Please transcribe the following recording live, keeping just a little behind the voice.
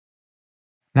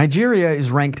Nigeria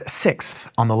is ranked 6th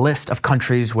on the list of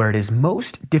countries where it is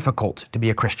most difficult to be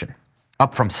a Christian,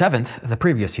 up from 7th the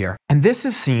previous year. And this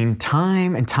is seen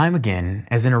time and time again,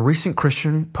 as in a recent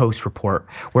Christian Post report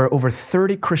where over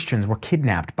 30 Christians were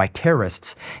kidnapped by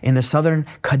terrorists in the southern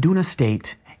Kaduna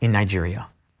state in Nigeria.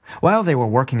 While they were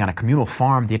working on a communal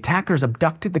farm, the attackers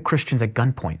abducted the Christians at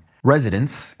gunpoint.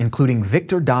 Residents, including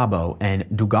Victor Dabo and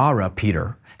Dugara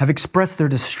Peter, have expressed their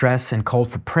distress and called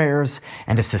for prayers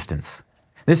and assistance.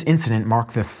 This incident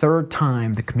marked the 3rd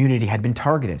time the community had been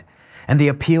targeted, and they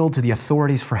appealed to the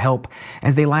authorities for help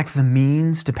as they lacked the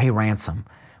means to pay ransom,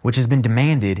 which has been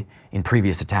demanded in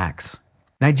previous attacks.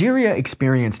 Nigeria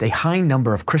experienced a high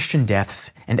number of Christian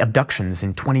deaths and abductions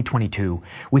in 2022,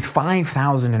 with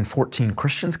 5,014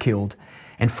 Christians killed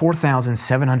and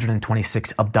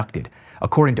 4,726 abducted,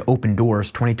 according to Open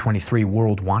Doors' 2023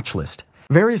 World Watch List.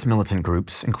 Various militant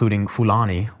groups, including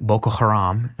Fulani, Boko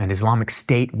Haram, and Islamic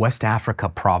State West Africa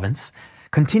Province,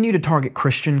 continue to target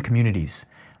Christian communities,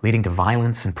 leading to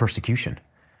violence and persecution.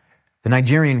 The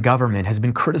Nigerian government has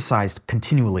been criticized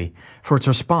continually for its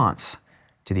response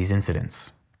to these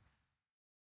incidents.